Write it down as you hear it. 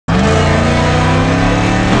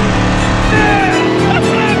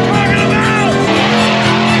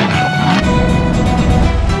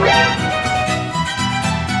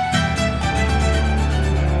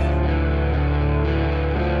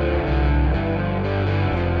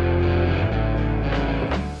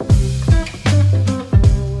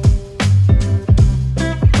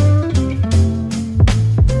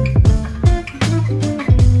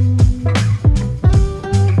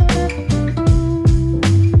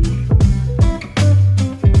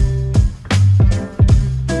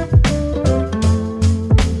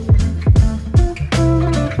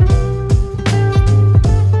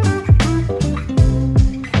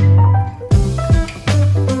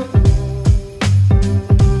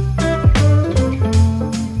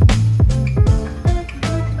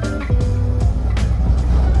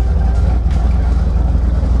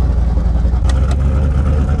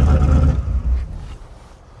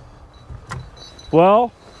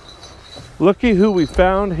Well, looky who we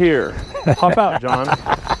found here. Hop out, John.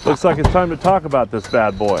 Looks like it's time to talk about this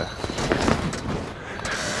bad boy.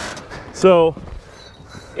 So,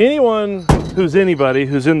 anyone who's anybody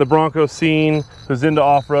who's in the Bronco scene, who's into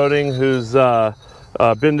off-roading, who's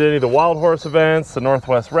been to any of the Wild Horse events, the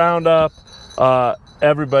Northwest Roundup,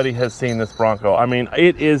 everybody has seen this Bronco. I mean,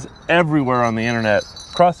 it is everywhere on the internet,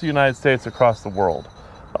 across the United States, across the world.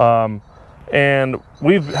 And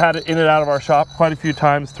we've had it in and out of our shop quite a few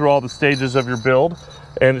times through all the stages of your build.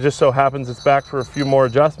 And it just so happens it's back for a few more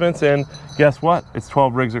adjustments. And guess what? It's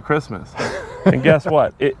 12 rigs of Christmas. And guess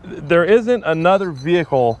what? There isn't another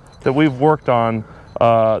vehicle that we've worked on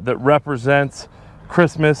that represents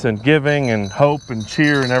Christmas and giving and hope and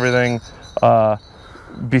cheer and everything, more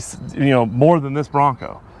than this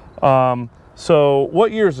Bronco. So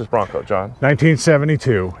what year is this Bronco, John?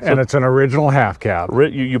 1972, and it's an original half cab.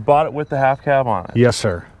 You bought it with the half cab on it? Yes,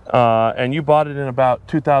 sir. And you bought it in about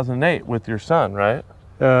 2008 with your son, right?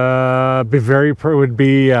 Would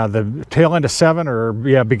be the tail end of 7 or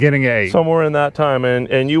beginning of 8. Somewhere in that time.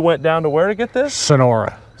 And you went down to where to get this?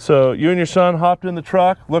 Sonora. So you and your son hopped in the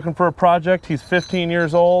truck looking for a project. He's 15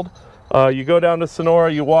 years old. You go down to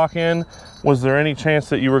Sonora, you walk in. Was there any chance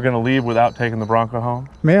that you were going to leave without taking the Bronco home?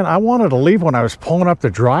 Man, I wanted to leave when I was pulling up the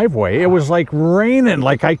driveway. It was like raining,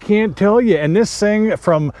 like I can't tell you. And this thing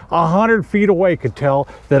from 100 feet away could tell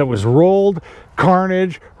that it was rolled,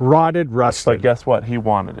 carnage, rotted, rusted. But guess what? He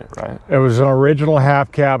wanted it, right? It was an original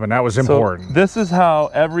half cab, and that was important. So this is how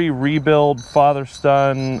every rebuild,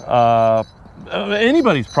 father-son,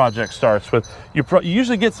 anybody's project starts with. You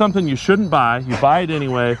usually get something you shouldn't buy, you buy it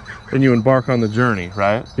anyway, and you embark on the journey,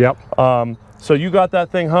 right? Yep. So you got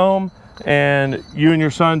that thing home, and you and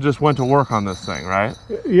your son just went to work on this thing, right?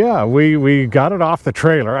 Yeah, we got it off the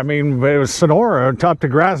trailer. I mean, it was Sonora up to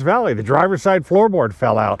Grass Valley. The driver's side floorboard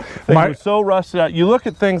fell out. It was so rusted out. You look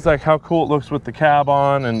at things like how cool it looks with the cab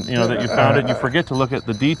on, and you know that you found it, and you forget to look at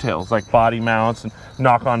the details like body mounts and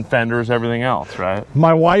knock-on fenders, everything else, right?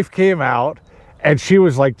 My wife came out, and she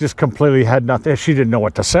was like, just completely had nothing. She didn't know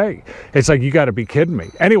what to say. It's like, you got to be kidding me.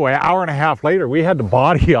 Anyway, an hour and a half later, we had the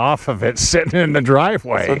body off of it sitting in the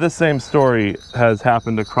driveway. So this same story has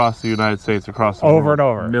happened across the United States, across the world, over and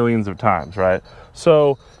over, millions of times, right?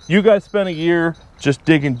 So you guys spent a year just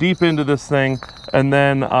digging deep into this thing, and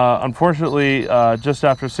then unfortunately, just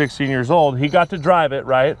after 16 years old, he got to drive it,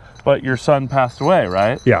 right? But your son passed away,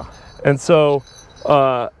 right? Yeah. And so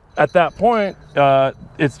at that point,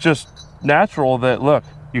 it's just natural that, look,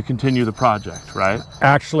 you continue the project, right?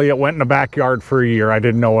 Actually, it went in the backyard for a year. I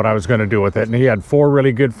didn't know what I was going to do with it. And he had 4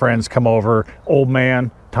 really good friends come over. Old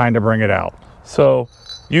man, time to bring it out. So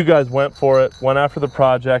you guys went for it, went after the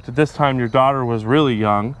project. At this time, your daughter was really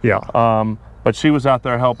young. Yeah. But she was out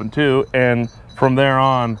there helping too. And from there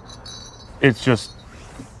on, it's just,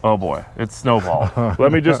 oh boy, it's snowballed.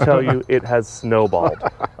 Let me just tell you, it has snowballed.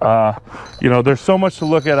 You know, there's so much to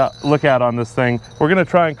look at on this thing. We're going to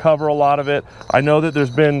try and cover a lot of it. I know that there's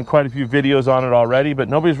been quite a few videos on it already, but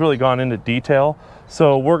nobody's really gone into detail.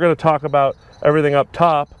 So we're going to talk about everything up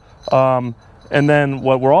top. And then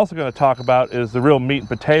what we're also going to talk about is the real meat and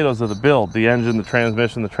potatoes of the build, the engine, the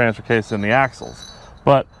transmission, the transfer case, and the axles.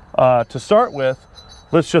 But to start with,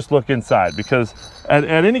 let's just look inside, because at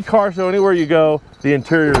any car show, anywhere you go, the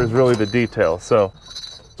interior is really the detail. So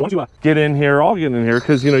once you get in here, I'll get in here,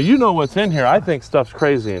 because you know what's in here. I think stuff's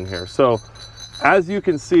crazy in here. So as you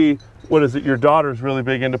can see, what is it? Your daughter's really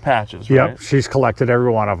big into patches, right? Yep, she's collected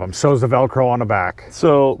every one of them. So's the Velcro on the back.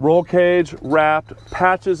 So roll cage, wrapped,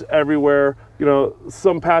 patches everywhere. You know,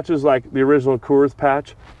 some patches like the original Coors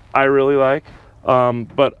patch, I really like.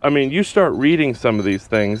 But I mean, you start reading some of these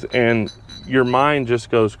things and your mind just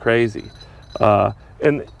goes crazy.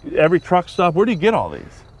 And every truck stop, where do you get all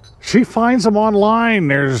these? She finds them online.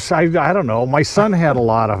 There's, I don't know, my son had a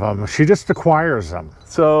lot of them. She just acquires them.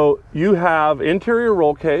 So you have interior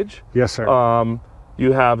roll cage. Yes, sir.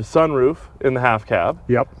 You have a sunroof in the half cab.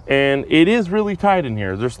 Yep. And it is really tight in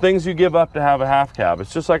here. There's things you give up to have a half cab.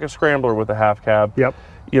 It's just like a scrambler with a half cab. Yep.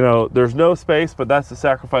 You know, there's no space, but that's the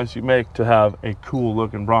sacrifice you make to have a cool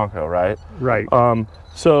looking Bronco, right? Right.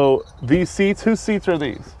 So these seats, whose seats are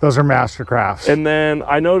these? Those are Mastercrafts. And then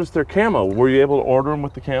I noticed they're camo. Were you able to order them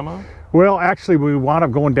with the camo? Well, actually, we wound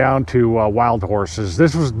up going down to Wild Horses.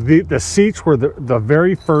 This was the seats were the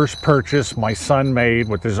very first purchase my son made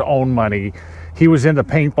with his own money. He was into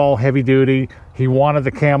paintball, heavy duty. He wanted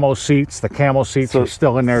the camo seats. The camo seats are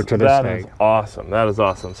still in there to this day. That is awesome. That is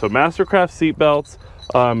awesome. So Mastercraft seat belts.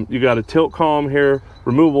 You got a tilt column here,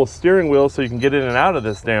 removable steering wheel so you can get in and out of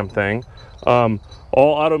this damn thing.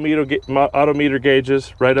 all auto meter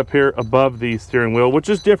gauges right up here above the steering wheel, which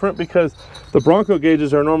is different because the Bronco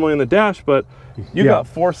gauges are normally in the dash, but you got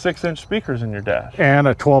 4 6-inch speakers in your dash. And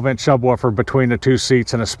a 12-inch subwoofer between the 2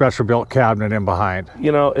 seats and a special built cabinet in behind.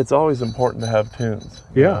 You know, it's always important to have tunes.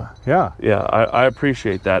 Yeah, yeah. Yeah, I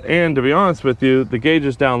appreciate that. And to be honest with you, the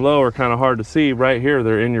gauges down low are kind of hard to see. Right here,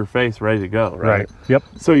 they're in your face, ready to go, right? Yep.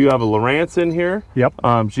 So you have a Lowrance in here. Yep.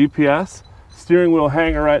 GPS. Steering wheel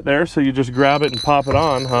hanger right there, so you just grab it and pop it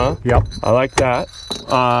on, huh? Yep. I like that.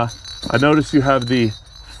 I noticed you have the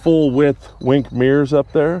full width wink mirrors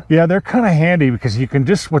up there. Yeah, they're kind of handy because you can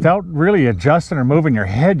just, without really adjusting or moving your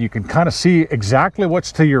head, you can kind of see exactly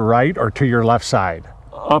what's to your right or to your left side.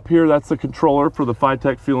 Up here, that's the controller for the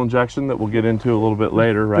Phytech fuel injection that we'll get into a little bit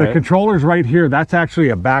later, right? The controller's right here. That's actually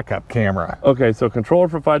a backup camera. Okay, so controller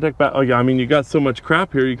for Phytech back. Oh yeah, I mean, you got so much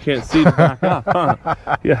crap here, you can't see to back up,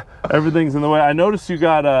 huh? Yeah, everything's in the way. I noticed you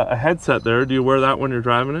got a headset there. Do you wear that when you're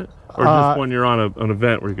driving it? Or just when you're on an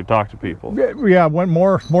event where you could talk to people? Yeah,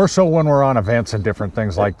 more so when we're on events and different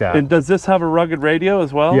things like that. And does this have a rugged radio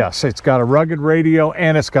as well? Yes, it's got a rugged radio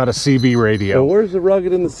and it's got a CB radio. Well, where's the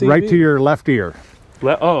rugged in the CB? Right to your left ear.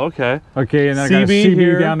 Oh, okay. Okay, and then I got a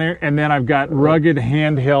CB down there, and then I've got rugged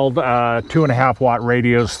handheld 2.5 watt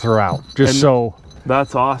radios throughout, just so.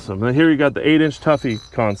 That's awesome. And here you got the 8-inch Tuffy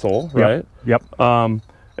console, right? Yep.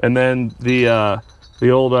 And then the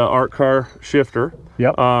old Art Car shifter.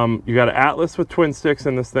 Yep. You got an Atlas with twin sticks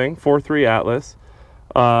in this thing, 4.3 Atlas.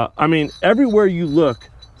 I mean, everywhere you look,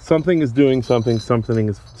 something is doing something,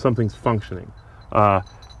 something's functioning.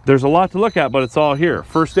 There's a lot to look at, but it's all here.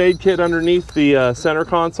 First aid kit underneath the center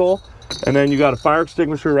console, and then you got a fire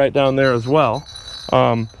extinguisher right down there as well.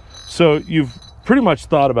 So you've pretty much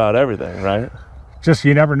thought about everything, right? Just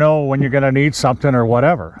you never know when you're going to need something or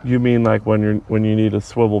whatever. You mean like when you need a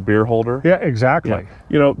swivel beer holder? Yeah, exactly. Yeah.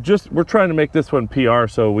 You know, we're trying to make this one PR,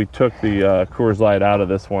 so we took the Coors Light out of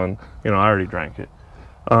this one. You know, I already drank it.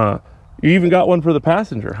 You even got one for the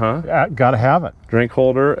passenger, huh? Gotta have it. Drink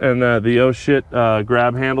holder and the oh shit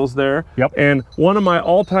grab handles there. Yep. And one of my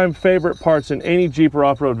all-time favorite parts in any Jeep or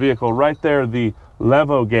off-road vehicle, right there, the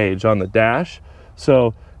levo gauge on the dash.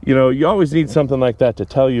 So, you know, you always need something like that to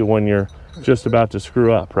tell you when you're just about to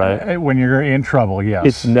screw up, right? When you're in trouble, yes.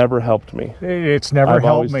 It's never helped me. It's never helped me.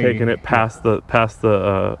 I've always taken it past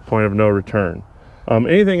the point of no return.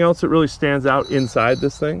 Anything else that really stands out inside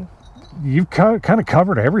this thing? You've kind of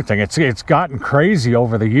covered everything. It's gotten crazy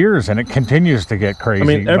over the years, and it continues to get crazy. I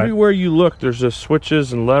mean, everywhere you look, there's just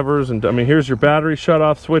switches and levers, and I mean, here's your battery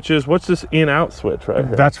shut-off switches. What's this in-out switch right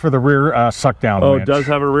here? That's for the rear suck-down winch. Oh, it does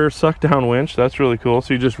have a rear suck-down winch. That's really cool.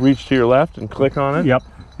 So you just reach to your left and click on it. Yep.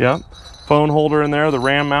 Yep. Phone holder in there, the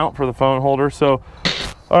RAM mount for the phone holder. So,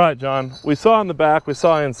 all right, John, we saw in the back, we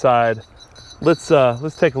saw inside. Let's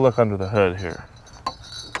take a look under the hood here.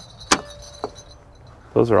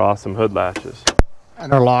 Those are awesome hood latches.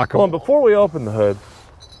 And they're lockable. Well, and before we open the hood,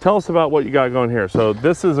 tell us about what you got going here. So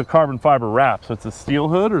this is a carbon fiber wrap. So it's a steel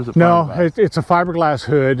hood, or is it fiberglass? No, it's a fiberglass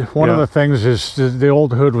hood. One of the things is the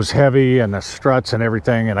old hood was heavy and the struts and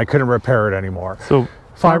everything, and I couldn't repair it anymore. So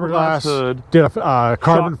fiberglass hood, did a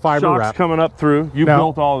carbon fiber shocks wrap. Coming up through. You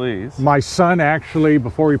built all these. My son actually,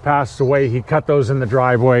 before he passed away, he cut those in the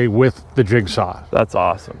driveway with the jigsaw. That's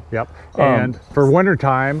awesome. Yep. And for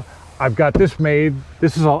wintertime, I've got this made.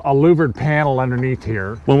 This is a louvered panel underneath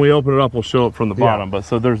here. When we open it up, we'll show it from the bottom. Yeah. But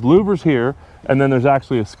so there's louvers here, and then there's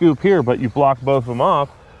actually a scoop here, but you block both of them off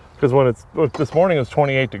because this morning it was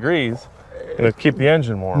 28 degrees, and it keep the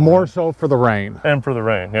engine warm. More so for the rain. And for the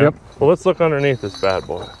rain, yep. Well, let's look underneath this bad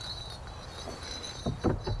boy.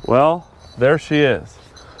 Well, there she is.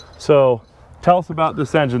 So tell us about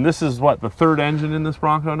this engine. This is what, the third engine in this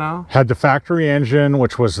Bronco now? Had the factory engine,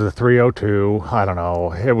 which was the 302. I don't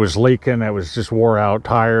know. It was leaking. It was just wore out,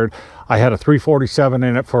 tired. I had a 347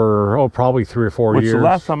 in it for, probably 3 or 4 years. The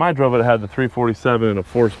last time I drove it, it had the 347 and a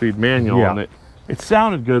 4-speed manual on it. It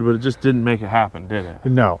sounded good, but it just didn't make it happen, did it?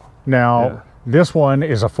 No. Now, this one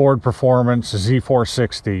is a Ford Performance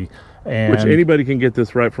Z460. And which anybody can get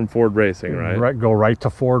this right from Ford Racing, right? Right, go right to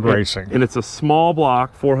Ford Racing. And it's a small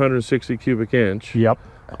block, 460 cubic inch. Yep.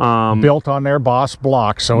 Built on their Boss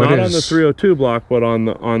block, so not it is. On the 302 block, but on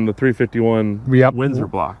the 351 Windsor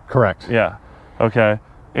block. Correct. Yeah. Okay.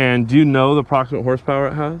 And do you know the approximate horsepower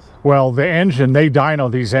it has? Well, the engine, they dyno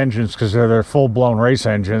these engines because they're full-blown race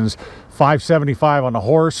engines. 575 on the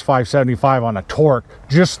horse, 575 on the torque,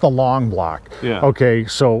 just the long block. Yeah. Okay,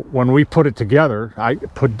 so when we put it together, I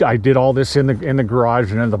did all this in the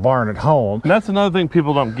garage and in the barn at home. And that's another thing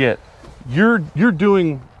people don't get. You're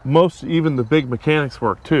doing even the big mechanics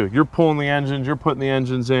work too. You're pulling the engines, you're putting the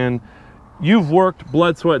engines in. you've worked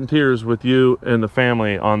blood, sweat, and tears with you and the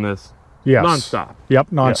family on this. Yes. Nonstop.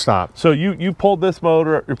 Yep, nonstop. Yeah. So you pulled this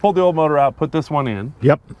motor, you pulled the old motor out, put this one in.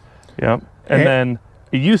 Yep. Yep. And then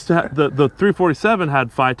it used to have, the 347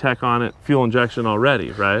 had Phytech on it, fuel injection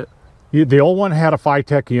already, right? The old one had a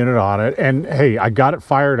Phytech unit on it, and hey, I got it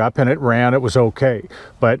fired up and it ran, it was okay.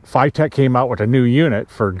 But Phytech came out with a new unit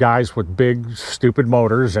for guys with big, stupid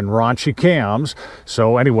motors and raunchy cams.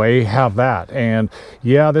 So anyway, have that. And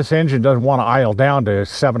yeah, this engine doesn't want to idle down to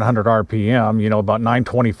 700 RPM. You know, about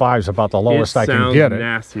 925 is about the lowest I can get it. It sounds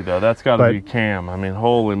nasty though. That's got to be cam. I mean,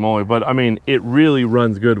 holy moly. But I mean, it really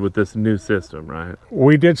runs good with this new system, right?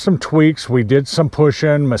 We did some tweaks. We did some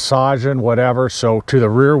pushing, massaging, whatever. So to the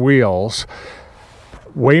rear wheel,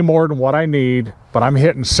 way more than what I need, but I'm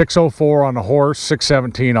hitting 604 on the horse,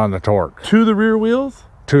 617 on the torque. To the rear wheels?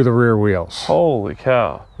 To the rear wheels. Holy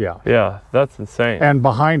cow. Yeah. Yeah, that's insane. And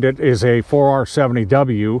behind it is a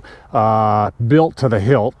 4R70W built to the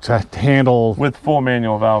hilt to handle... With full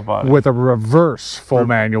manual valve body. With a reverse full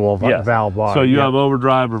manual valve body. So you have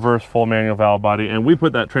overdrive, reverse, full manual valve body, and we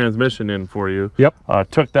put that transmission in for you. Yep.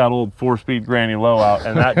 Took that old 4-speed Granny Low out,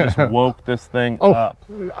 and that just woke this thing up.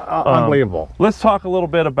 Unbelievable. Let's talk a little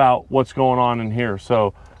bit about what's going on in here.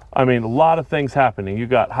 So, I mean, a lot of things happening. You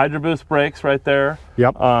got Hydro Boost brakes right there.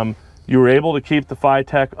 Yep. You were able to keep the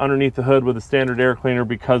Phytech underneath the hood with a standard air cleaner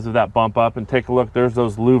because of that bump up. And take a look, there's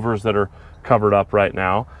those louvers that are covered up right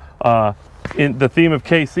now. In the theme of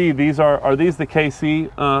KC, these are these the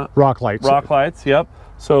KC rock lights? Rock lights, yep.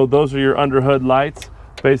 So those are your under hood lights.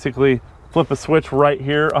 Basically, flip a switch right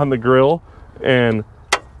here on the grill, and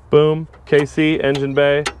boom, KC engine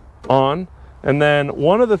bay on. And then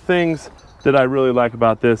one of the things that I really like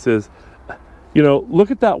about this is, you know,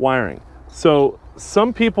 look at that wiring. So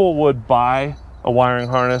some people would buy a wiring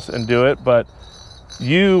harness and do it, but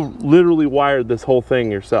you literally wired this whole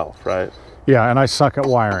thing yourself, right? Yeah, and I suck at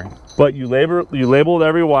wiring. But you labeled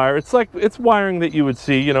every wire. It's wiring that you would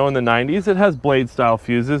see, you know, in the 90s. It has blade style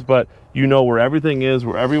fuses, but you know where everything is,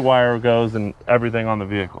 where every wire goes, and everything on the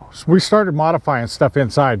vehicle. So we started modifying stuff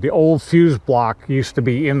inside. The old fuse block used to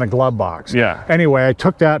be in the glove box. Yeah. Anyway, I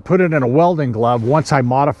took that, put it in a welding glove once I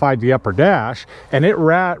modified the upper dash, and it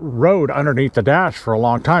rode underneath the dash for a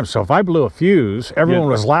long time. So if I blew a fuse, everyone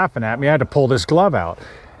was laughing at me. I had to pull this glove out.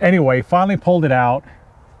 Anyway, finally pulled it out,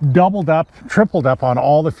 doubled up, tripled up on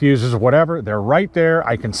all the fuses, whatever. They're right there.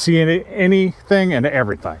 I can see anything and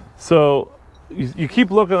everything. So you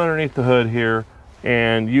keep looking underneath the hood here,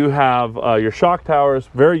 and you have your shock towers,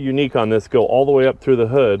 very unique on this, go all the way up through the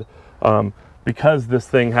hood. Because this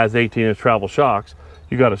thing has 18-inch travel shocks,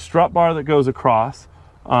 you got a strut bar that goes across.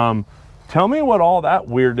 Tell me what all that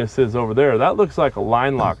weirdness is over there. That looks like a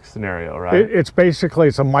line lock scenario, right? It's a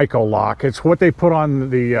Myco lock. It's what they put on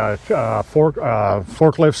the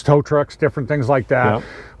forklifts, tow trucks, different things like that. Yep.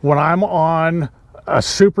 When I'm on a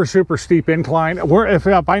super steep incline,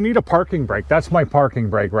 if I need a parking brake, that's my parking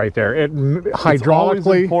brake right there. Hydraulically, it's always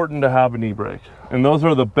important to have an e-brake, and those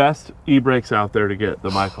are the best e-brakes out there to get, the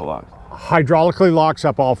Myco locks. Hydraulically locks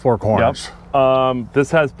up all four corners. Yep.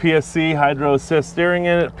 This has PSC hydro assist steering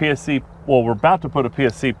in it. PSC, well, we're about to put a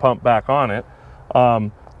PSC pump back on it.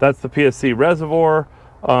 That's the PSC reservoir.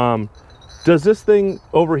 Does this thing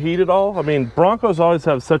overheat at all? I mean, Broncos always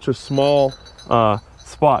have such a small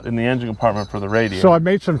spot in the engine compartment for the radiator. So I've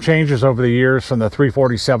made some changes over the years from the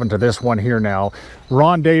 347 to this one here now.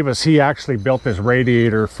 Ron Davis, he actually built this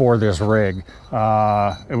radiator for this rig.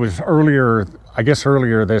 It was earlier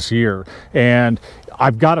this year, and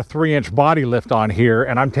I've got a 3-inch body lift on here,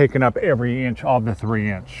 and I'm taking up every inch of the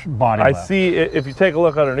 3-inch body lift. I see, if you take a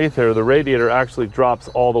look underneath there, the radiator actually drops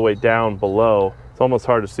all the way down below. It's almost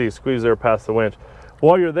hard to see. Squeeze there past the winch.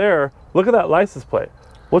 While you're there, look at that license plate.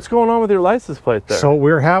 What's going on with your license plate there? So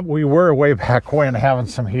we were way back when having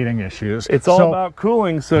some heating issues. It's all about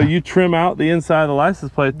cooling, so you trim out the inside of the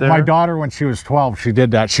license plate there. My daughter, when she was 12, she did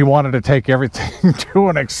that. She wanted to take everything to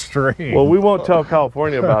an extreme. Well, we won't tell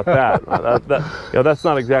California about that. That's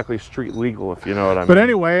not exactly street legal, if you know what I mean. But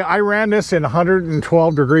anyway, I ran this in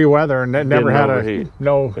 112-degree weather and never had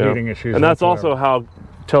no heating issues. And that's also how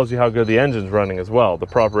tells you how good the engine's running as well, the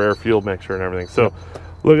proper air fuel mixture and everything. So.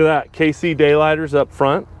 Look at that, KC daylighters up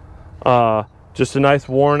front. Just a nice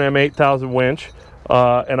Warren M8000 winch.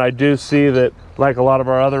 And I do see that, like a lot of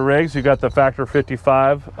our other rigs, you got the Factor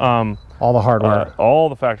 55. All the hardware. All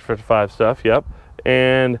the Factor 55 stuff, yep.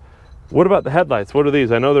 And what about the headlights? What are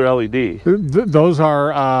these? I know they're LED. Those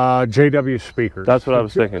are JW speakers. That's what I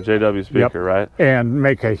was thinking, JW speaker, right? And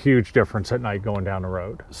make a huge difference at night going down the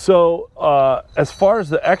road. So as far as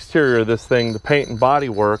the exterior of this thing, the paint and body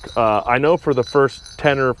work, I know for the first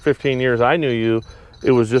 10 or 15 years I knew you,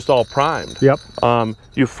 it was just all primed. Yep.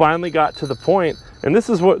 You finally got to the point, and this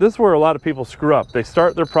is where a lot of people screw up. They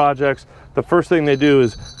start their projects, the first thing they do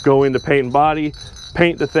is go into paint and body,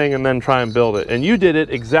 paint the thing, and then try and build it. And you did it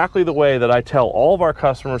exactly the way that I tell all of our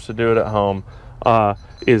customers to do it at home,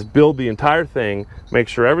 is build the entire thing, make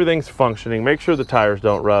sure everything's functioning, make sure the tires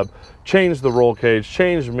don't rub, change the roll cage,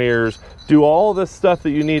 change mirrors, do all this stuff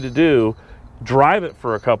that you need to do, drive it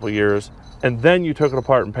for a couple years, and then you took it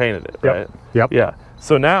apart and painted it, right? Yep. Yeah.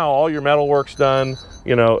 So now all your metal work's done,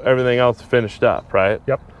 you know, everything else finished up, right?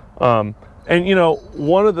 Yep. And you know,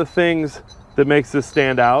 one of the things that makes this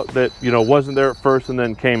stand out that, you know, wasn't there at first and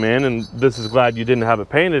then came in, and this is glad you didn't have it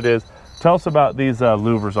painted, is tell us about these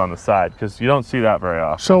louvers on the side, because you don't see that very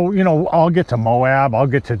often. So, you know, I'll get to Moab, I'll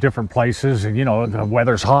get to different places, and, you know, the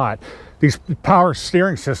weather's hot. These power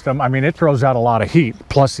steering system, I mean, it throws out a lot of heat,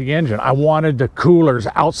 plus the engine. I wanted the coolers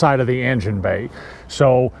outside of the engine bay.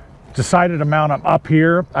 So decided to mount them up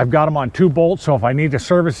here. I've got them on 2 bolts, so if I need to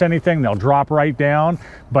service anything, they'll drop right down.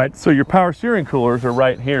 But so your power steering coolers are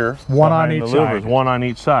right here. One on each side. One on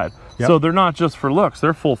each side. Yep. So they're not just for looks,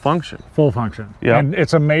 they're full function. Full function. Yeah. And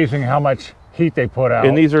it's amazing how much heat they put out.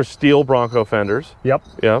 And these are steel Bronco fenders. Yep.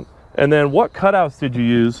 Yep. And then what cutouts did you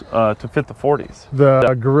use to fit the 40s?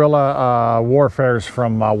 The guerrilla warfares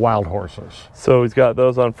from Wild Horses. So he's got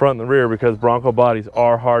those on front and the rear because Bronco bodies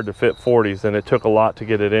are hard to fit 40s, and it took a lot to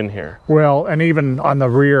get it in here. Well, and even on the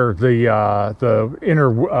rear, the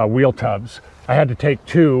inner wheel tubs, I had to take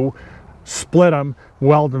 2, split them,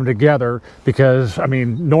 weld them together, because I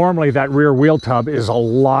mean, normally that rear wheel tub is a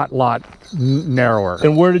lot narrower.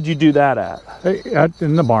 And where did you do that at?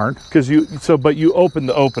 In the barn. Because but you opened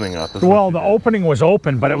the opening up. Well, the opening was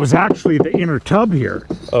open, but it was actually the inner tub here.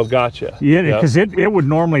 Oh, gotcha. Yeah, because it would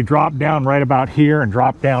normally drop down right about here and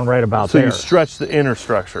drop down right about there. So you stretched the inner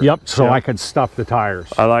structure. Yep, so I could stuff the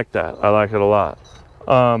tires. I like that. I like it a lot.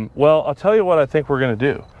 Well, I'll tell you what I think we're going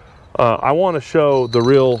to do. I want to show the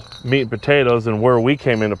real meat and potatoes and where we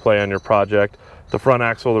came into play on your project, the front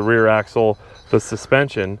axle, the rear axle, the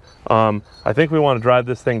suspension. I think we want to drive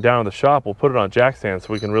this thing down to the shop. We'll put it on jack stand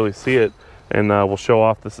so we can really see it, and we'll show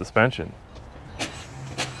off the suspension.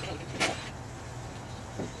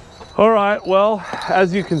 All right, well,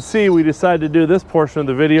 as you can see, we decided to do this portion of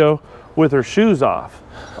the video with her shoes off.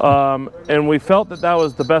 And we felt that that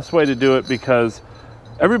was the best way to do it, because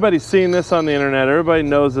everybody's seen this on the internet, everybody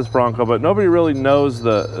knows this Bronco, but nobody really knows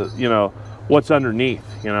the, you know, what's underneath,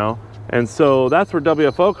 you know? And so that's where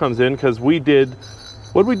WFO comes in, because we did,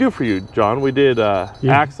 what did we do for you, John? We did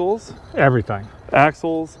axles. Everything.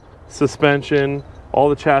 Axles, suspension, all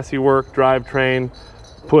the chassis work, drivetrain,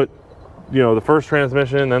 put, you know, the first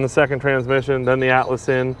transmission, then the second transmission, then the Atlas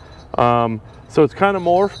in. So it's kind of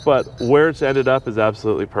morphed, but where it's ended up is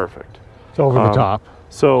absolutely perfect. It's over the top.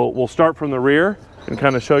 So we'll start from the rear and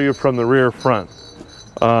kind of show you from the rear front.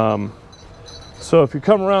 So if you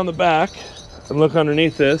come around the back and look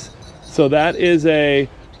underneath this, so that is a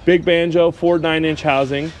big banjo Ford 9-inch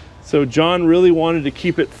housing. So John really wanted to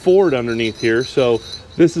keep it forward underneath here. So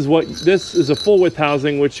this is a full width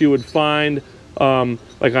housing, which you would find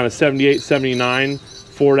like on a 78, 79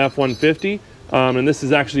 Ford F-150. And this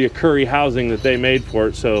is actually a Curry housing that they made for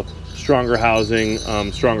it. So stronger housing,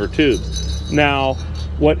 stronger tubes. Now,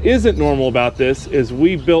 what isn't normal about this is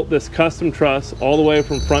we built this custom truss all the way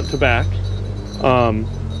from front to back.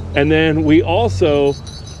 And then we also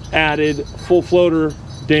added full floater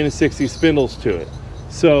Dana 60 spindles to it.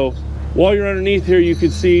 So while you're underneath here, you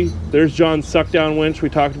can see there's John's suck down winch we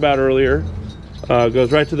talked about earlier.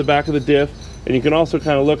 Goes right to the back of the diff. And you can also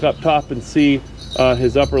kind of look up top and see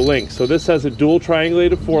his upper link. So this has a dual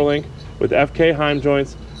triangulated 4-link with FK heim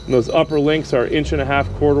joints. And those upper links are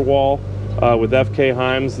 1.5-inch quarter wall with FK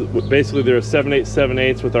heims. Basically, they're a 7/8,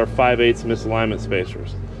 7/8 with our 5/8 misalignment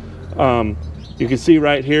spacers. You can see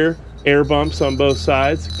right here, air bumps on both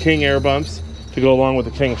sides, King air bumps to go along with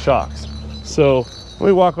the King shocks. So let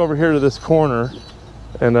me walk over here to this corner,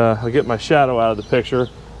 and I'll get my shadow out of the picture,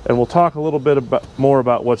 and we'll talk a little bit more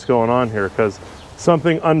about what's going on here, because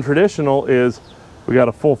something untraditional is we got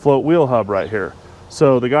a full float wheel hub right here.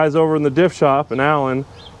 So the guys over in the diff shop and Alan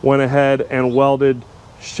went ahead and welded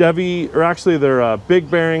Chevy, or actually they're big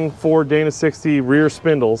bearing Ford Dana 60 rear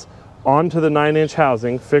spindles onto the 9-inch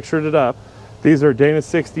housing, fixtured it up. These are Dana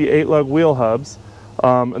 60 8-lug wheel hubs.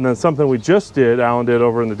 And then something we just did, Alan did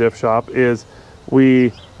over in the diff shop, is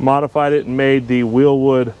we modified it and made the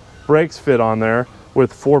wheelwood brakes fit on there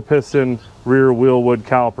with 4-piston rear wheelwood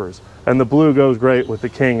calipers. And the blue goes great with the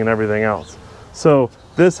King and everything else. So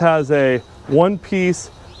this has a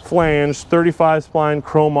 1-piece flange 35 spline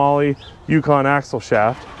chrome moly Yukon axle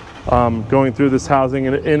shaft. going through this housing,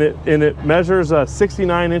 and it measures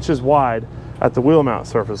 69 inches wide at the wheel mount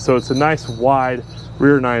surface. So it's a nice wide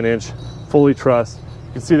rear 9-inch, fully trussed.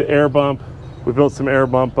 You can see the air bump. We built some air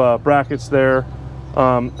bump brackets there.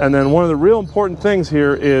 And then one of the real important things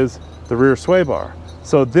here is the rear sway bar.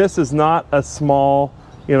 So this is not a small,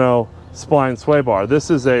 you know, spline sway bar.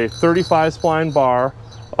 This is a 35 spline bar.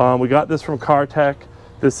 We got this from CarTech.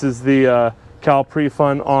 This is the Cal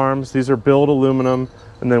Pre-Fun arms. These are built aluminum.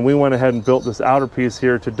 And then we went ahead and built this outer piece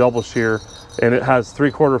here to double shear, and it has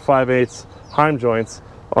 3/4 5/8 heim joints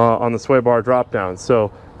on the sway bar drop down.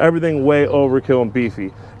 So everything way overkill and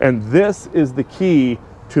beefy. And this is the key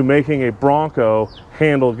to making a Bronco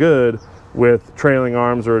handle good with trailing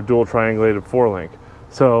arms or a dual triangulated 4-link.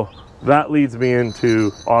 So that leads me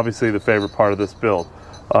into obviously the favorite part of this build.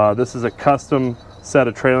 This is a custom set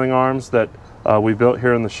of trailing arms that we built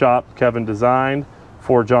here in the shop. Kevin designed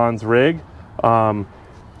for John's rig.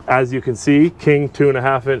 As you can see, King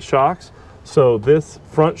 2.5-inch shocks. So this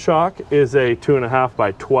front shock is a 2.5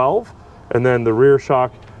 by 12, and then the rear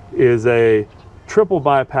shock is a triple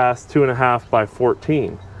bypass 2.5 by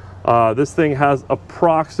 14. This thing has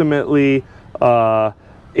approximately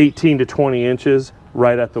 18 to 20 inches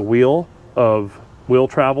right at the wheel of wheel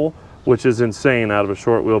travel, which is insane out of a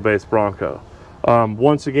short wheelbase Bronco.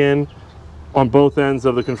 Once again, on both ends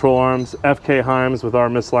of the control arms, FK heims with our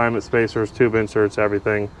misalignment spacers, tube inserts,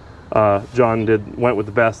 everything. John went with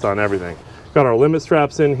the best on everything. Got our limit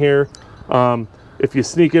straps in here. If you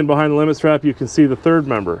sneak in behind the limit strap, you can see the third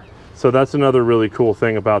member. So that's another really cool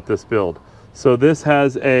thing about this build. So this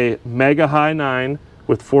has a mega high 9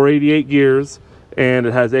 with 488 gears, and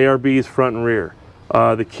it has ARBs front and rear.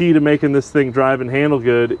 The key to making this thing drive and handle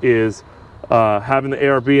good is having the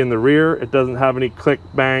ARB in the rear. It doesn't have any click,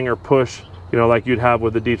 bang, or push, you know, like you'd have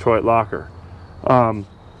with the Detroit locker.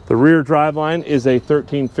 The rear driveline is a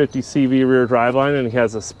 1350 CV rear driveline, and it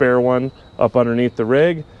has a spare one up underneath the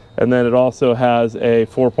rig. And then it also has a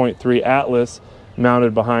 4.3 Atlas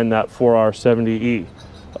mounted behind that 4R70E.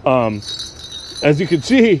 As you can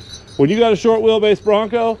see, when you got a short wheelbase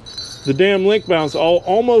Bronco, the damn link mounts all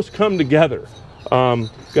almost come together.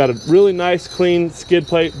 Got a really nice clean skid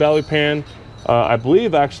plate belly pan. I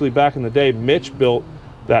believe actually back in the day, Mitch built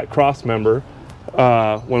that cross member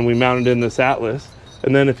when we mounted in this Atlas.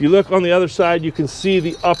 And then if you look on the other side, you can see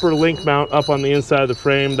the upper link mount up on the inside of the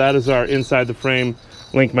frame. That is our inside the frame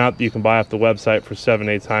link mount that you can buy off the website for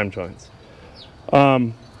 7/8 heim joints.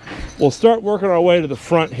 We'll start working our way to the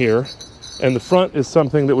front here. And the front is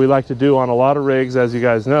something that we like to do on a lot of rigs, as you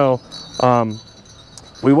guys know.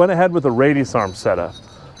 We went ahead with a radius arm setup.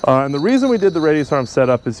 And the reason we did the radius arm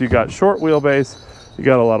setup is you got short wheelbase, you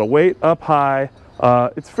got a lot of weight up high.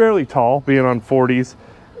 It's fairly tall, being on 40s,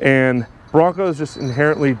 and Broncos just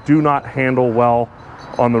inherently do not handle well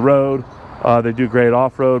on the road. They do great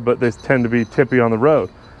off-road, but they tend to be tippy on the road.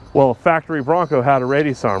 Well, a factory Bronco had a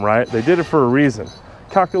radius arm, right? They did it for a reason.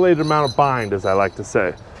 Calculated amount of bind, as I like to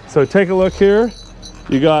say. So take a look here.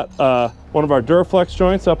 You got one of our Duraflex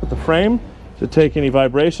joints up at the frame to take any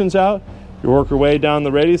vibrations out. You work your way down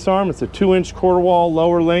the radius arm. It's a 2-inch quarter wall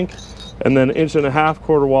lower link, and then 1.5-inch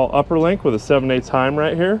quarter wall upper link with a 7/8 heim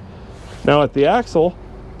right here. Now at the axle,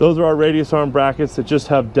 those are our radius arm brackets that just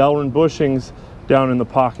have Delrin bushings down in the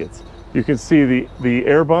pockets. You can see the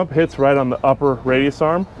air bump hits right on the upper radius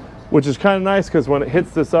arm, which is kind of nice because when it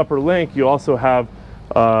hits this upper link, you also have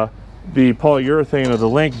the polyurethane of the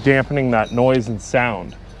link dampening that noise and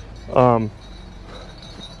sound.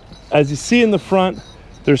 As you see in the front,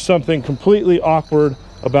 there's something completely awkward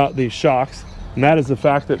about these shocks, and that is the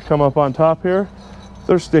fact that come up on top here,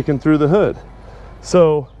 they're sticking through the hood.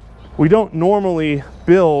 So we don't normally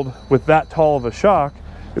build with that tall of a shock.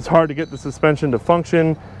 It's hard to get the suspension to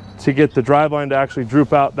function, to get the driveline to actually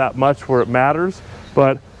droop out that much where it matters.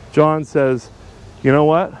 But John says, you know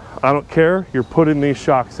what? I don't care, you're putting these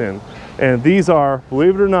shocks in. And these are,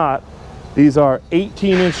 believe it or not, these are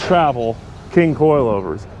 18-inch travel King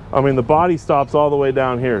coilovers. I mean, the body stops all the way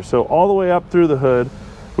down here. So all the way up through the hood,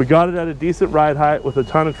 we got it at a decent ride height with a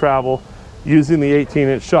ton of travel using the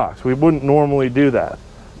 18-inch shocks. We wouldn't normally do that.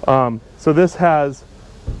 So this has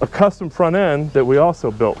a custom front end that we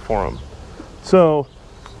also built for them. So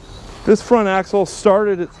this front axle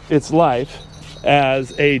started its life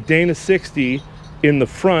as a Dana 60 in the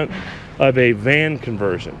front of a van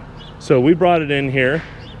conversion. So we brought it in here,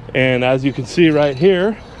 and as you can see right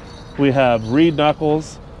here, we have reed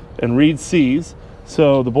knuckles and reed C's.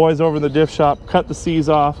 So the boys over in the diff shop cut the C's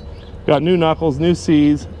off, got new knuckles, new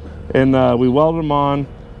C's, and we welded them on.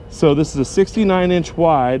 So this is a 69-inch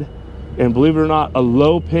wide, and believe it or not, a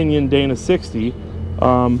low pinion Dana 60.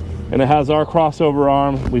 and it has our crossover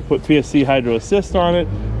arm. We put PSC Hydro Assist on it.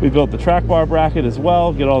 We built the track bar bracket as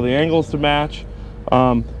well, get all the angles to match.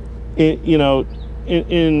 You know,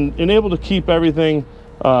 in able to keep everything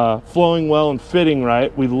flowing well and fitting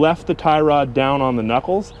right, we left the tie rod down on the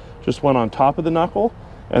knuckles, just went on top of the knuckle,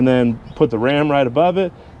 and then put the ram right above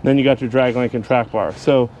it. Then you got your drag link and track bar.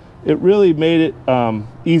 So it really made it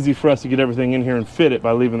easy for us to get everything in here and fit it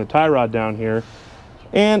by leaving the tie rod down here.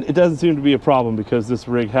 And it doesn't seem to be a problem because this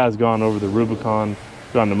rig has gone over the Rubicon,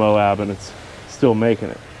 gone to Moab, and it's still making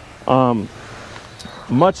it.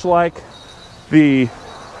 Much like the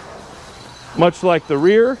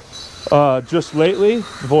rear, just lately,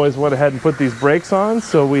 the boys went ahead and put these brakes on.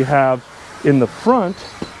 So we have in the front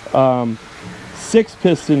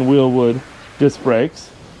 6-piston wheelwood disc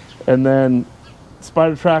brakes, and then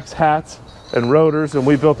Spider Tracks hats and rotors, and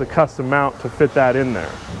we built a custom mount to fit that in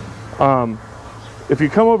there. If you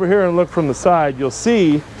come over here and look from the side, you'll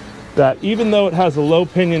see that even though it has a low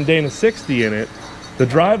pinion Dana 60 in it, the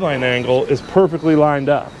driveline angle is perfectly lined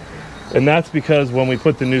up. And that's because when we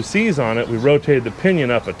put the new C's on it, we rotated the pinion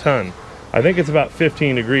up a ton. I think it's about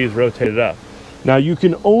 15 degrees rotated up. Now you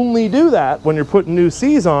can only do that when you're putting new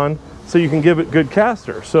C's on so you can give it good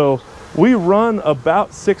caster. So we run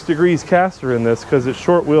about 6 degrees caster in this because it's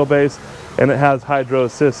short wheelbase and it has hydro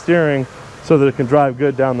assist steering so that it can drive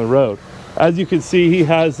good down the road. As you can see, he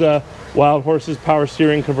has Wild Horse's power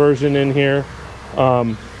steering conversion in here.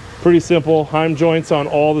 Pretty simple, Heim joints on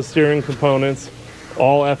all the steering components,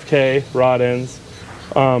 all FK rod ends.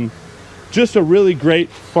 Just a really great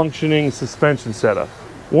functioning suspension setup.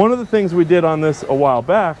 One of the things we did on this a while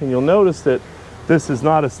back, and you'll notice that this is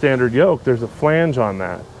not a standard yoke, there's a flange on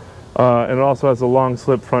that. And it also has a long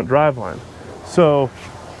slip front driveline. So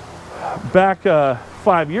back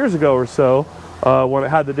 5 years ago or so, when it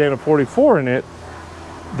had the Dana 44 in it,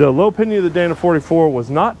 the low pinion of the Dana 44 was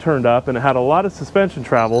not turned up and it had a lot of suspension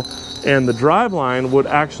travel, and the driveline would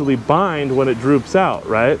actually bind when it droops out,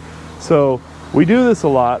 right? So we do this a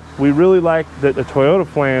lot. We really like that the Toyota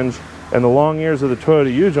flange and the long ears of the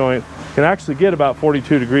Toyota U-joint can actually get about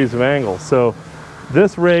 42 degrees of angle. So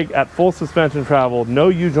this rig at full suspension travel, no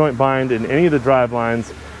U-joint bind in any of the drive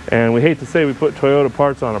lines, and we hate to say we put Toyota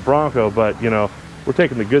parts on a Bronco, but you know, we're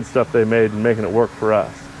taking the good stuff they made and making it work for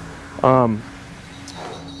us.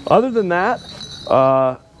 Other than that,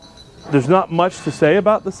 there's not much to say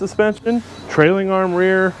about the suspension. Trailing arm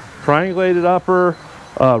rear, triangulated upper,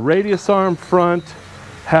 radius arm front,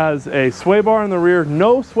 has a sway bar in the rear,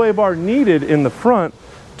 no sway bar needed in the front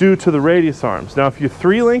due to the radius arms. Now if you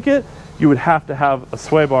 3-link it, you would have to have a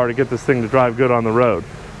sway bar to get this thing to drive good on the road.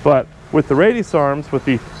 But with the radius arms, with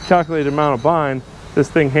the calculated amount of bind, this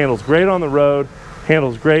thing handles great on the road,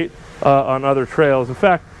 handles great on other trails. In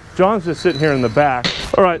fact, John's just sitting here in the back.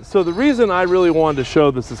 All right, so the reason I really wanted to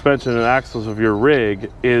show the suspension and axles of your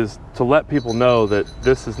rig is to let people know that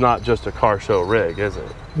this is not just a car show rig, is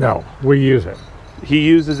it? No, we use it. He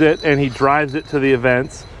uses it and he drives it to the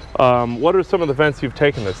events. What are some of the events you've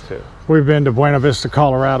taken this to? We've been to Buena Vista,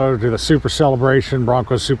 Colorado to the Super Celebration,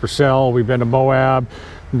 Bronco Super Cell. We've been to Moab,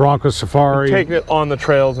 Bronco Safari. You've taken it on the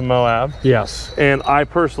trails in Moab. Yes. And I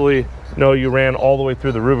personally know you ran all the way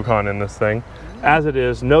through the Rubicon in this thing. As it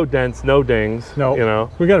is, no dents, no dings. No, you know.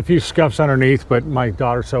 We got a few scuffs underneath, but my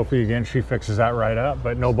daughter Sophie, again, she fixes that right up,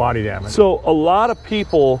 but no body damage. So a lot of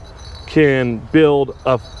people can build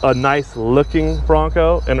a nice looking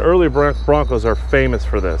Bronco, and early Broncos are famous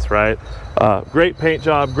for this, right? Great paint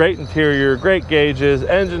job, great interior, great gauges,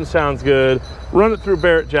 engine sounds good, run it through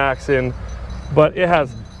Barrett-Jackson, but it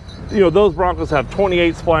has, you know, those Broncos have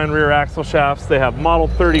 28 spline rear axle shafts, they have Model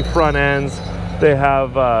 30 front ends, they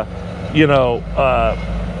have, you know,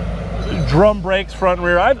 drum brakes front and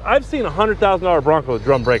rear. I've seen a $100,000 Bronco with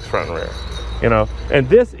drum brakes front and rear, you know, and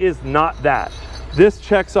this is not that. This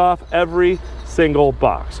checks off every single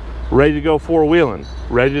box. Ready to go four-wheeling,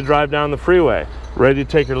 ready to drive down the freeway, ready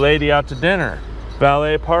to take your lady out to dinner,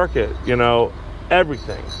 valet park it, you know,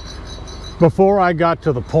 everything. Before I got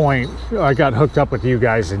to the point, I got hooked up with you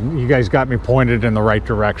guys, and you guys got me pointed in the right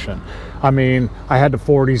direction. I mean, I had the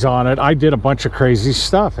 40s on it. I did a bunch of crazy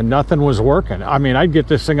stuff, and nothing was working. I mean, I'd get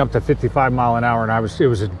this thing up to 55 mile an hour, and I was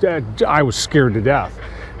scared to death.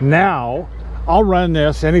 Now, I'll run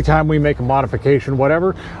this anytime we make a modification,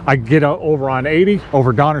 whatever. I get over on 80,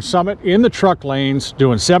 over Donner Summit, in the truck lanes,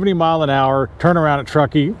 doing 70 mile an hour, turn around at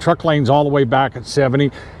truck lanes all the way back at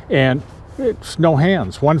 70, and it's no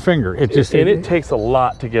hands, one finger. It takes a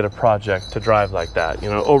lot to get a project to drive like that. You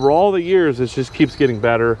know, over all the years, it just keeps getting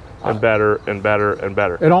better and better and better and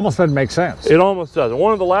better. It almost doesn't make sense. It almost does. And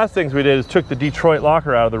one of the last things we did is took the Detroit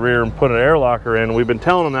locker out of the rear and put an air locker in. We've been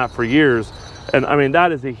telling them that for years. And I mean,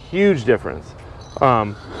 that is a huge difference.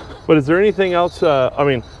 But is there anything else? I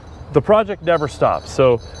mean, the project never stops.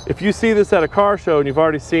 So if you see this at a car show and you've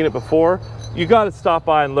already seen it before, you got to stop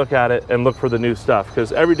by and look at it and look for the new stuff,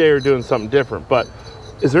 because every day you're doing something different. But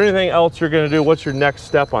is there anything else you're going to do? What's your next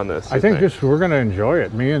step on this? I think just we're going to enjoy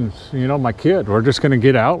it. Me and, you know, my kid, we're just going to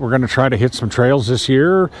get out. We're going to try to hit some trails this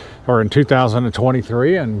year or in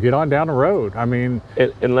 2023 and get on down the road. I mean,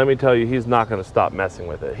 and let me tell you, he's not going to stop messing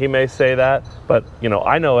with it. He may say that, but you know,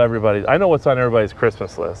 I know what's on everybody's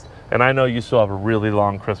Christmas list, and I know you still have a really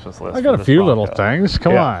long Christmas list. I got a few little things.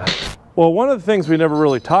 Come on. Well, one of the things we never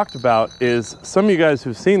really talked about is some of you guys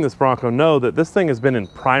who've seen this Bronco know that this thing has been in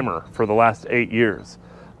primer for the last 8 years.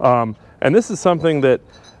 And this is something that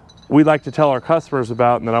we like to tell our customers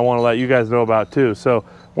about, and that I want to let you guys know about too. So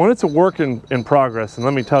when it's a work in progress, and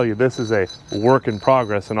let me tell you, this is a work in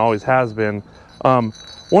progress and always has been,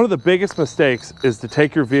 one of the biggest mistakes is to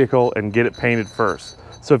take your vehicle and get it painted first.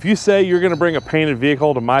 So if you say you're going to bring a painted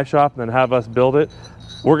vehicle to my shop and then have us build it,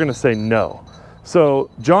 we're going to say no. So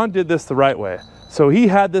John did this the right way. So he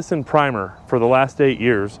had this in primer for the last 8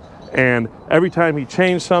 years. And every time he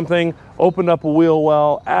changed something, opened up a wheel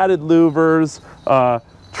well, added louvers,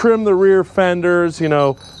 trimmed the rear fenders, you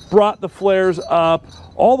know, brought the flares up,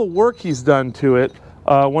 all the work he's done to it.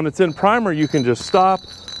 When it's in primer, you can just stop,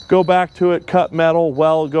 go back to it, cut metal,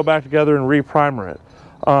 weld, go back together and re-primer it.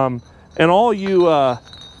 And all you,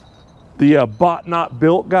 the bought not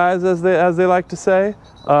built guys, as they like to say,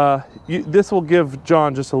 this will give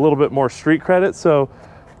John just a little bit more street credit. So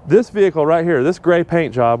this vehicle right here, this gray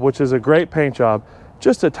paint job, which is a great paint job,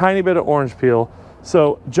 just a tiny bit of orange peel.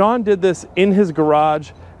 So John did this in his garage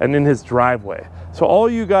and in his driveway. So all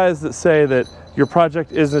you guys that say that your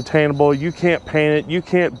project isn't attainable, you can't paint it, you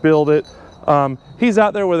can't build it, he's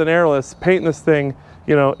out there with an airless painting this thing,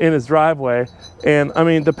 you know, in his driveway. And I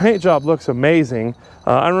mean, the paint job looks amazing.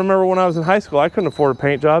 I remember when I was in high school, I couldn't afford a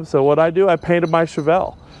paint job. So what I painted my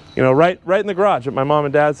Chevelle, you know, right in the garage at my mom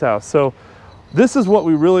and dad's house. So this is what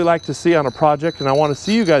we really like to see on a project, and I want to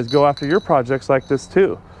see you guys go after your projects like this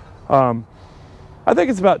too. I think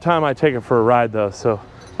it's about time I take it for a ride though, so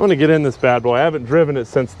I'm going to get in this bad boy. I haven't driven it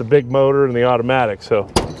since the big motor and the automatic, so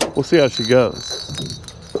we'll see how she goes.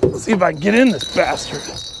 Let's see if I can get in this bastard.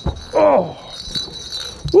 Oh,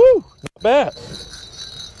 woo, not bad.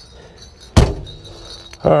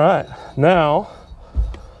 All right, now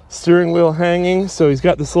steering wheel hanging, so he's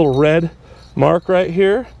got this little red mark right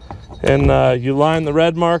here. And you line the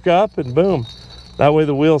red mark up and boom. That way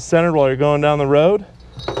the wheel's centered while you're going down the road.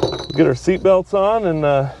 We'll get our seat belts on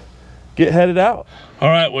and get headed out. All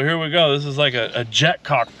right, well here we go. This is like a jet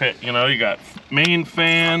cockpit, you know. You got main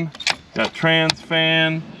fan, got trans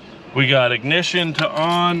fan, we got ignition to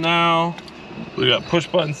on now. We got push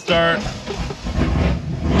button start.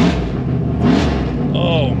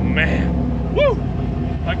 Oh man, woo!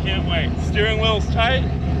 I can't wait. Steering wheel's tight.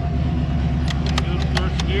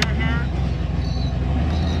 First gear here.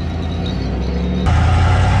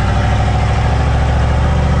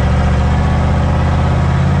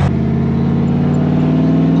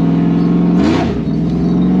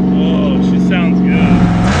 Oh, she sounds good.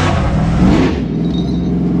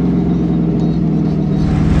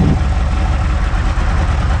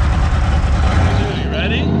 You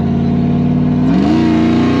ready?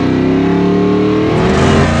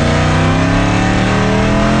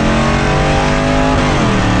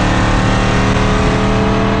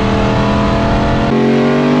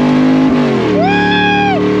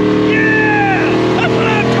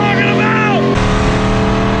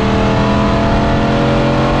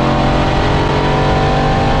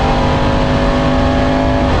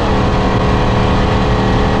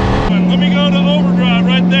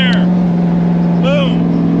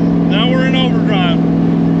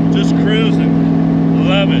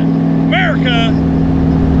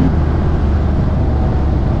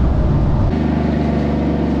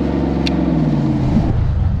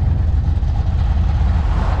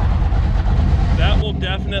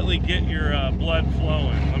 Definitely get your blood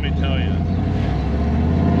flowing, let me tell you.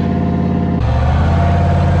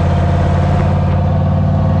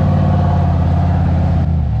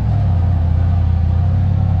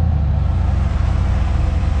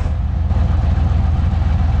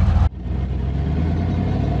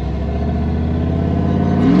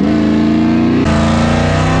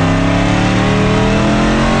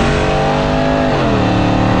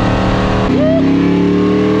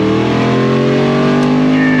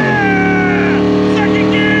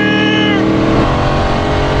 Second gear!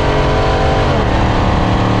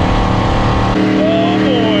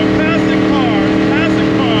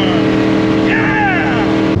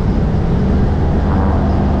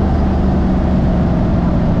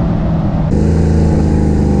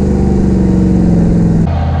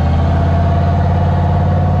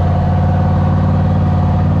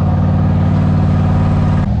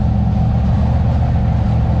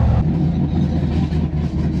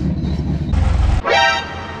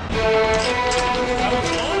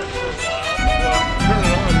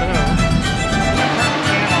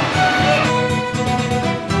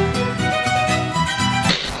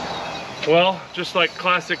 Well, just like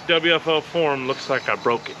classic WFO form, looks like I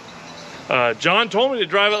broke it. John told me to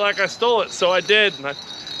drive it like I stole it, so I did, and I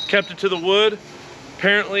kept it to the wood.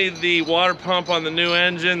 Apparently the water pump on the new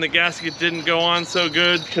engine, the gasket didn't go on so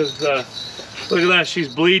good, because look at that,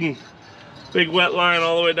 she's bleeding. Big wet line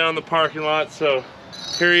all the way down the parking lot. So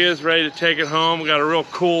here he is, ready to take it home. We got a real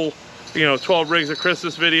cool, 12 rigs of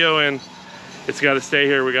Christmas video, and it's got to stay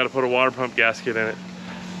here. We got to put a water pump gasket in it.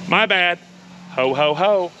 My bad. Ho, ho,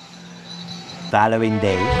 ho. Following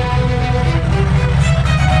day.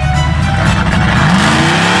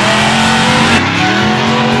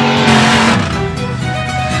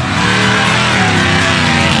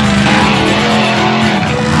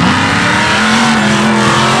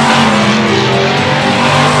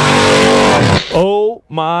 Oh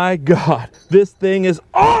my God, this thing is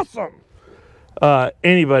awesome.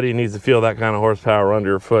 Anybody needs to feel that kind of horsepower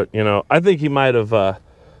under your foot. I think he might have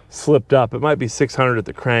slipped up. It might be 600 at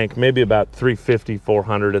the crank, maybe about 350,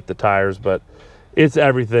 400 at the tires, but it's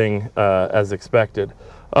everything as expected.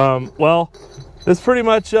 Well, this pretty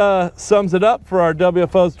much sums it up for our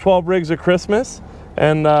WFO's 12 rigs of Christmas,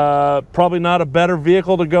 and probably not a better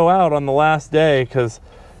vehicle to go out on the last day, because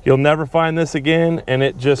you'll never find this again, and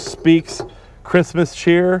it just speaks Christmas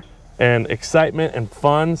cheer and excitement and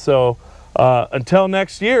fun. So until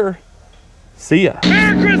next year, see ya.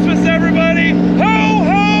 Merry Christmas, everybody.